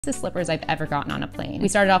The slippers I've ever gotten on a plane. We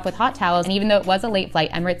started off with hot towels, and even though it was a late flight,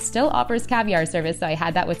 Emirates still offers caviar service, so I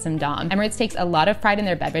had that with some Dom. Emirates takes a lot of pride in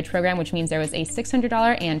their beverage program, which means there was a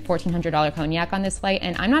 $600 and $1,400 cognac on this flight,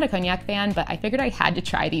 and I'm not a cognac fan, but I figured I had to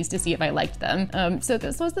try these to see if I liked them. So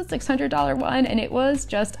this was the $600 one, and it was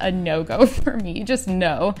just a no-go for me, just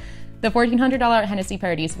no. The $1,400 Hennessy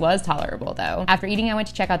Paradis was tolerable though. After eating, I went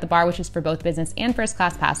to check out the bar, which is for both business and first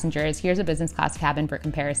class passengers. Here's a business class cabin for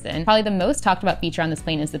comparison. Probably the most talked about feature on this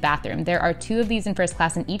plane is the bathroom. There are 2 of these in first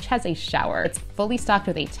class and each has a shower. It's fully stocked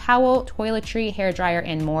with a towel, toiletry, hair dryer,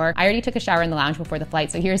 and more. I already took a shower in the lounge before the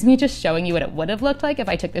flight, so here's me just showing you what it would have looked like if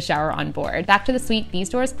I took the shower on board. Back to the suite, these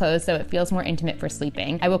doors close so it feels more intimate for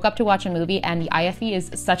sleeping. I woke up to watch a movie and the IFE is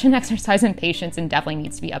such an exercise in patience and definitely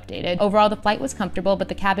needs to be updated. Overall, the flight was comfortable, but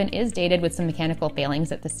the cabin is dated with some mechanical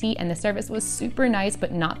failings at the seat, and the service was super nice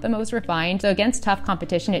but not the most refined, so against tough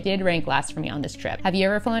competition it did rank last for me on this trip. Have you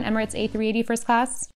ever flown Emirates A380 first class?